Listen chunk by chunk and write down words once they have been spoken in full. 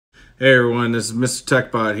Hey everyone, this is Mr.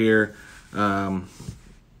 TechBot here.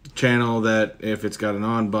 Channel that if it's got an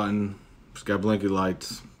on button, it's got blinky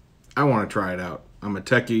lights, I want to try it out. I'm a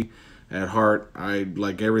techie at heart. I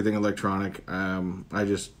like everything electronic. I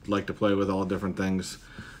just like to play with all different things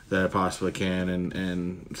that I possibly can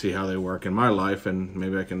and see how they work in my life, and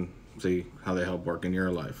maybe I can see how they help work in your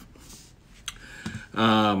life.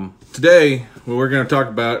 Today, what we're going to talk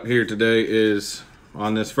about here today is,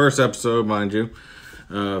 on this first episode, mind you,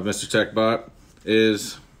 Mr. TechBot,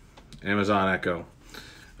 is Amazon Echo.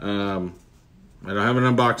 I don't have an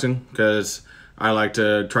unboxing because I like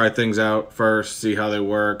to try things out first, see how they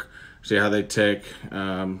work, see how they tick,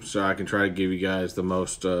 so I can try to give you guys the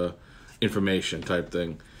most information type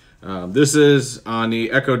thing. This is on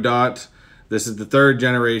the Echo Dot. This is the 3rd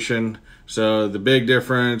generation, so the big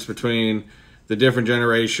difference between the different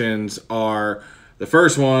generations are the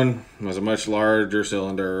first one was a much larger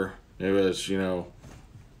cylinder. It was,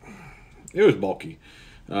 it was bulky.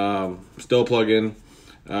 Still plug-in.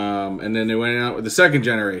 And then they went out with the 2nd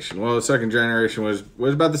generation. Well, the 2nd generation was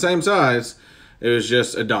about the same size. It was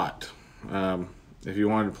just a dot. If you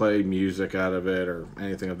wanted to play music out of it or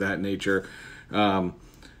anything of that nature,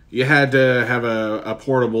 you had to have a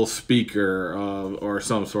portable speaker or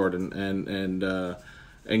some sort and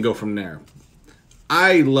go from there.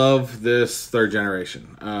 I love this 3rd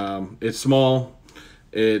generation. It's small.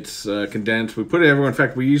 It's condensed. We put it everywhere. In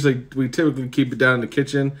fact, we typically keep it down in the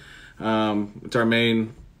kitchen. It's our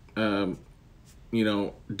main, Dot,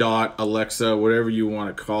 Alexa, whatever you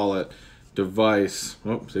want to call it, device.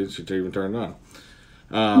 Oh, see, it should even turn it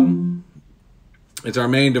on. It's our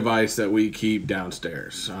main device that we keep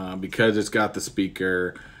downstairs because it's got the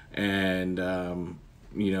speaker, and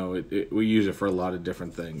we use it for a lot of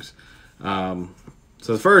different things. So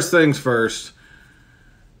the first things first.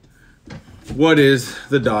 What is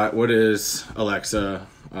the Dot? What is Alexa?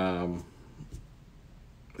 What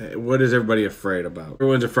is everybody afraid about?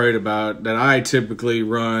 Everyone's afraid about that I typically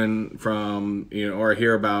run from, or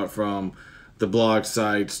hear about from the blog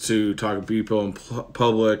sites to talk to people in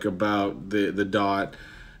public about the Dot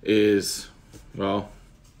is, well,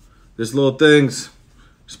 this little thing's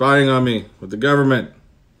spying on me with the government.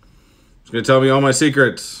 It's going to tell me all my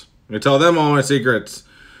secrets. I'm going to tell them all my secrets.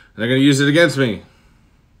 And they're going to use it against me.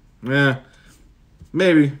 Yeah.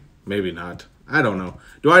 Maybe not. I don't know.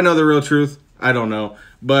 Do I know the real truth? I don't know.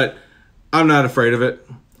 But I'm not afraid of it.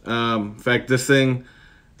 In fact, this thing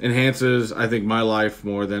enhances, I think, my life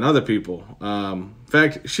more than other people. In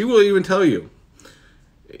fact, she will even tell you,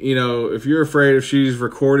 if you're afraid, if she's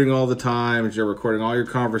recording all the time, if you're recording all your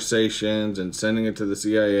conversations and sending it to the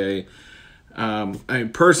CIA.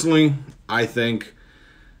 Personally, I think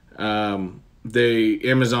Amazon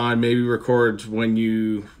maybe records when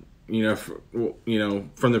you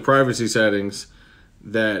from the privacy settings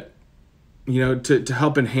that, to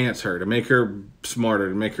help enhance her, to make her smarter,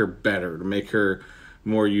 to make her better, to make her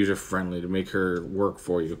more user-friendly, to make her work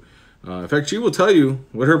for you. In fact, she will tell you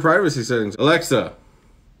what her privacy settings. Alexa,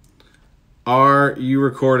 are you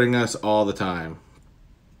recording us all the time?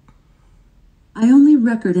 I only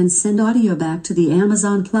record and send audio back to the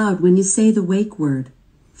Amazon cloud when you say the wake word.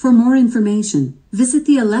 For more information, visit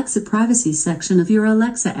the Alexa privacy section of your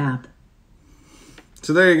Alexa app.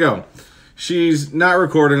 So there you go. She's not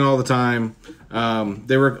recording all the time.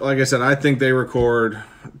 Like I said, I think they record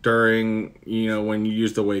during, when you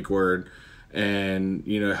use the wake word and,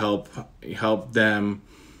 help them,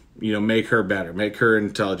 make her better, make her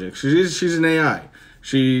intelligent. She's an AI.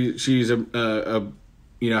 She's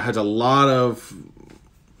has a lot of,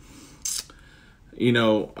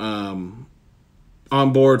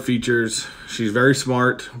 onboard features. She's very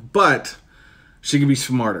smart, but she can be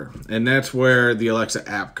smarter, and that's where the Alexa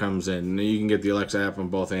app comes in. You can get the Alexa app on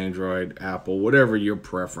both Android, Apple, whatever your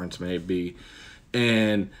preference may be,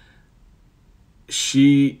 and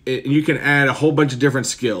you can add a whole bunch of different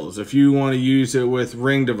skills. If you want to use it with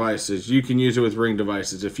Ring devices, you can use it with Ring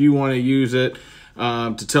devices. If you want to use it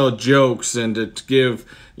to tell jokes and to give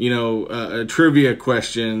trivia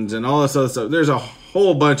questions and all this other stuff, there's a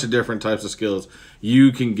whole bunch of different types of skills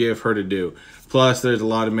you can give her to do. Plus, there's a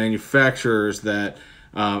lot of manufacturers that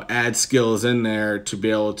add skills in there to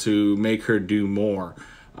be able to make her do more.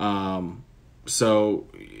 So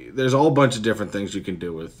there's a whole bunch of different things you can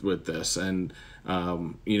do with this. And,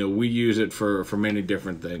 we use it for many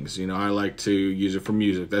different things. I like to use it for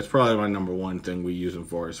music. That's probably my #1 thing we use them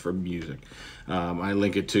for, is for music. I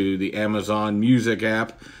link it to the Amazon Music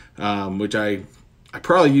app, which I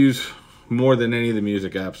probably use more than any of the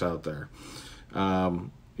music apps out there.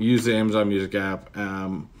 Use the Amazon Music app.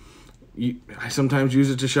 I sometimes use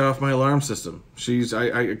it to shut off my alarm system.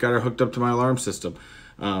 I got her hooked up to my alarm system.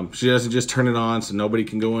 She doesn't just turn it on so nobody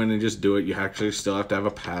can go in and just do it. You actually still have to have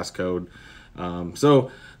a passcode.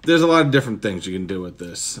 So there's a lot of different things you can do with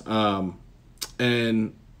this.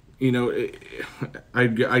 And, you know,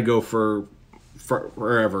 I'd go for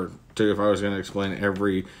forever if I was going to explain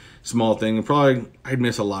every small thing. And probably I'd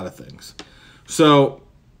miss a lot of things. So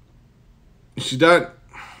she's not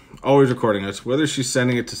always recording us. Whether she's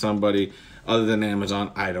sending it to somebody other than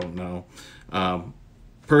Amazon, I don't know.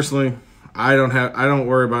 Personally, I don't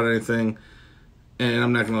worry about anything, and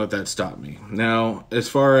I'm not going to let that stop me. Now, as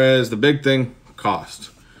far as the big thing,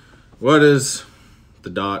 cost. What is the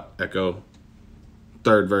Dot Echo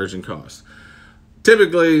 3rd version cost?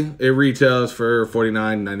 Typically, it retails for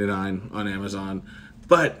 $49.99 on Amazon,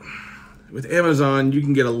 but with Amazon, you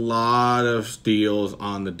can get a lot of deals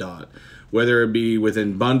on the Dot, whether it be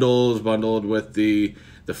within bundles, bundled with the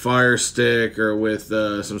Fire Stick, or with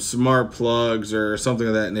some smart plugs or something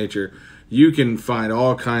of that nature. You can find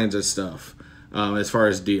all kinds of stuff as far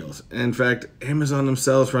as deals. In fact, Amazon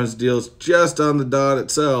themselves runs deals just on the Dot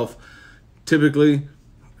itself. Typically,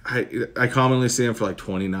 I commonly see them for like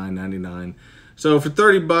 $29.99. So for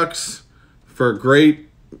 $30 for a great,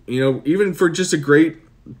 you know, even for just a great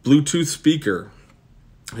Bluetooth speaker,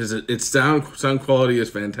 its sound quality is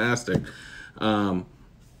fantastic.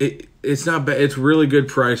 It's not bad. It's really good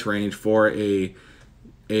price range for a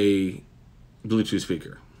Bluetooth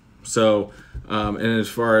speaker. So, and as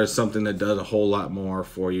far as something that does a whole lot more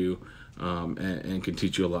for you, and can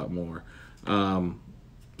teach you a lot more.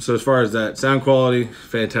 So as far as that sound quality,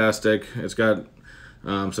 fantastic. It's got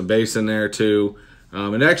some bass in there too.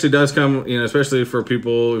 It actually does come, you know, especially for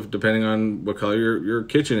people, depending on what color your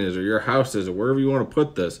kitchen is or your house is or wherever you want to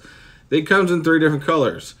put this. It comes in 3 different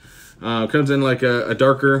colors. It comes in like a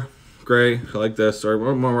darker gray like this, or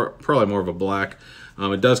probably more of a black.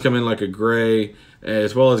 It does come in like a gray,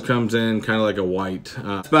 as well as comes in kind of like a white.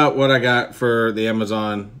 That's about what I got for the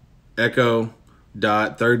Amazon Echo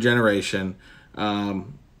Dot 3rd generation.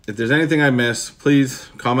 If there's anything I miss, please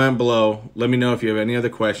comment below. Let me know if you have any other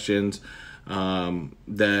questions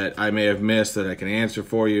that I may have missed that I can answer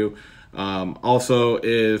for you. Also,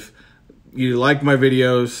 if you like my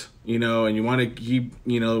videos, you know, and you want to keep,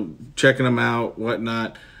 you know, checking them out,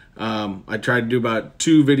 whatnot, I try to do about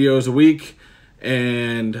 2 videos a week.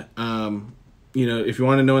 And, you know, if you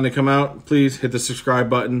want to know when they come out, please hit the subscribe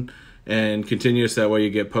button and continue so that way you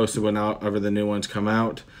get posted whenever the new ones come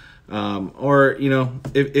out. Or, you know,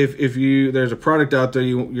 if there's a product out there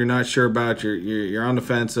you're not sure about, you're on the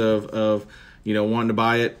fence of you know, wanting to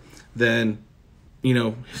buy it, then, you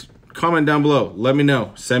know, comment down below. Let me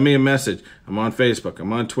know. Send me a message. I'm on Facebook.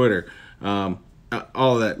 I'm on Twitter. All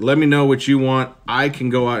of that. Let me know what you want. I can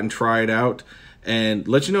go out and try it out and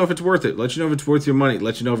let you know if it's worth it. Let you know if it's worth your money.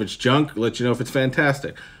 Let you know if it's junk. Let you know if it's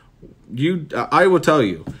fantastic. I will tell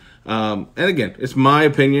you. And again, it's my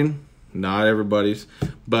opinion, not everybody's,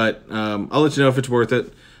 but I'll let you know if it's worth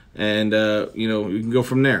it, and you know, you can go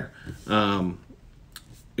from there.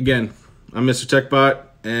 Again, I'm Mr. TechBot,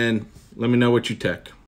 and let me know what you tech.